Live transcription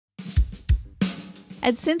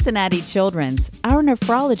At Cincinnati Children's, our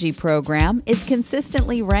nephrology program is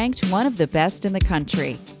consistently ranked one of the best in the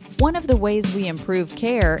country. One of the ways we improve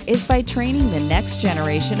care is by training the next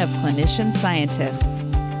generation of clinician-scientists.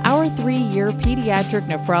 Our 3-year Pediatric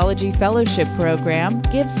Nephrology Fellowship Program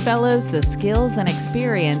gives fellows the skills and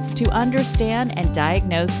experience to understand and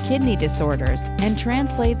diagnose kidney disorders and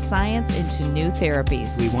translate science into new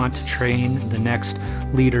therapies. We want to train the next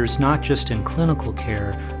leaders not just in clinical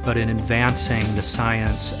care, but in advancing the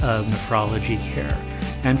science of nephrology care.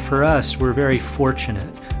 And for us, we're very fortunate.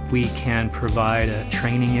 We can provide a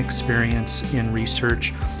training experience in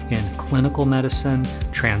research in clinical medicine,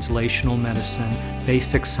 translational medicine,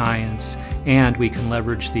 basic science, and we can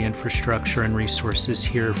leverage the infrastructure and resources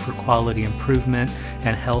here for quality improvement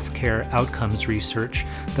and healthcare outcomes research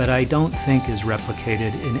that I don't think is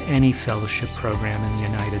replicated in any fellowship program in the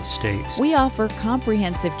United States. We offer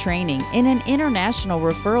comprehensive training in an international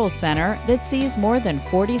referral center that sees more than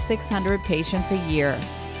 4,600 patients a year.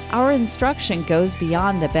 Our instruction goes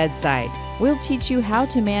beyond the bedside. We'll teach you how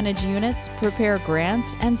to manage units, prepare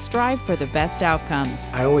grants, and strive for the best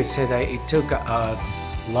outcomes. I always say that it took a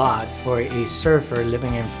lot for a surfer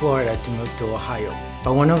living in Florida to move to Ohio.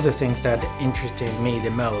 But one of the things that interested me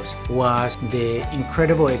the most was the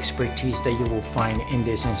incredible expertise that you will find in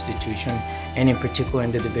this institution, and in particular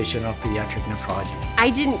in the Division of Pediatric Nephrology. I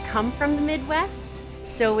didn't come from the Midwest.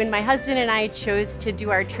 So when my husband and I chose to do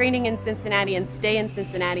our training in Cincinnati and stay in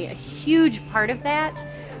Cincinnati, a huge part of that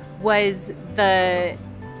was I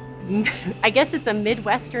guess it's a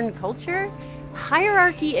Midwestern culture.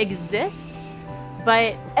 Hierarchy exists,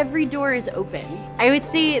 but every door is open. I would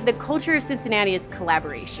say the culture of Cincinnati is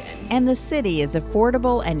collaboration. And the city is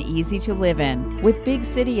affordable and easy to live in, with big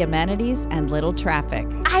city amenities and little traffic.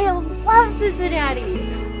 I love Cincinnati.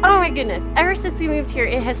 Oh my goodness, ever since we moved here,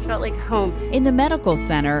 it has felt like home. In the medical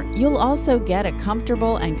center, you'll also get a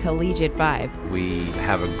comfortable and collegiate vibe. We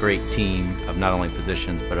have a great team of not only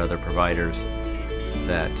physicians, but other providers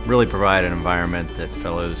that really provide an environment that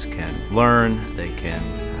fellows can learn, they can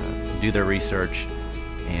do their research,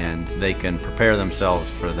 and they can prepare themselves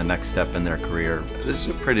for the next step in their career. This is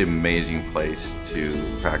a pretty amazing place to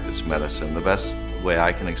practice medicine. The best way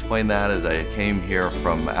I can explain that is I came here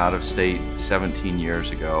from out of state 17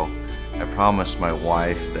 years ago. I promised my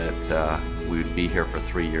wife that we would be here for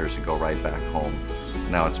 3 years and go right back home.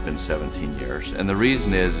 Now it's been 17 years. And the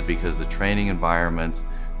reason is because the training environment,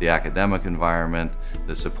 the academic environment,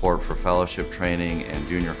 the support for fellowship training and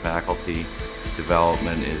junior faculty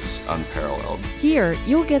development is unparalleled. Here,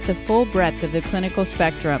 you'll get the full breadth of the clinical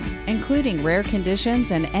spectrum, including rare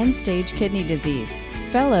conditions and end-stage kidney disease.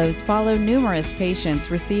 Fellows follow numerous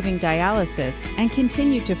patients receiving dialysis and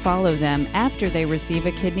continue to follow them after they receive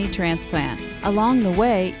a kidney transplant. Along the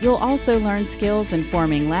way, you'll also learn skills in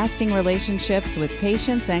forming lasting relationships with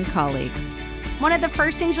patients and colleagues. One of the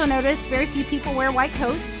first things you'll notice, very few people wear white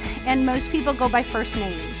coats, and most people go by first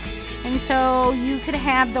names. And so you could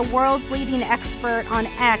have the world's leading expert on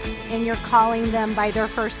X and you're calling them by their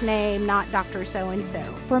first name, not Dr. So-and-so.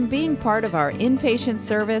 From being part of our inpatient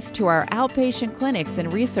service to our outpatient clinics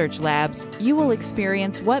and research labs, you will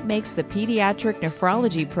experience what makes the Pediatric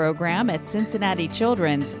Nephrology Program at Cincinnati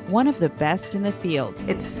Children's one of the best in the field.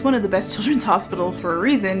 It's one of the best children's hospitals for a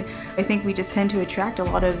reason. I think we just tend to attract a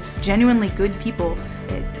lot of genuinely good people.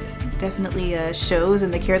 It definitely shows in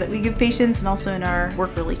the care that we give patients and also in our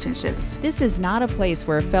work relationships. This is not a place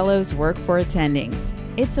where fellows work for attendings.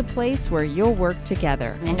 It's a place where you'll work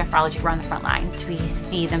together. In nephrology, we're on the front lines. We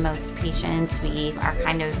see the most patients. We are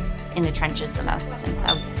kind of in the trenches the most. And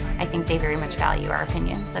so I think they very much value our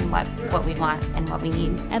opinions and what we want and what we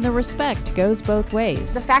need. And the respect goes both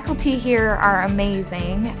ways. The faculty here are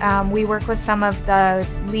amazing. We work with some of the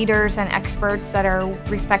leaders and experts that are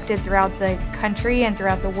respected throughout the country and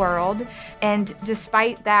throughout the world. And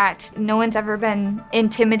despite that, no one's ever been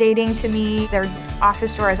intimidating to me. Their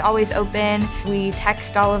office door is always open. We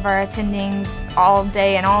text all of our attendings all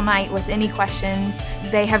day and all night with any questions.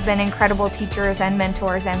 They have been incredible teachers and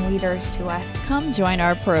mentors and leaders to us. Come join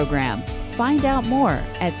our program. Find out more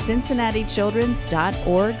at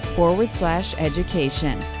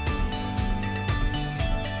cincinnatichildrens.org/education.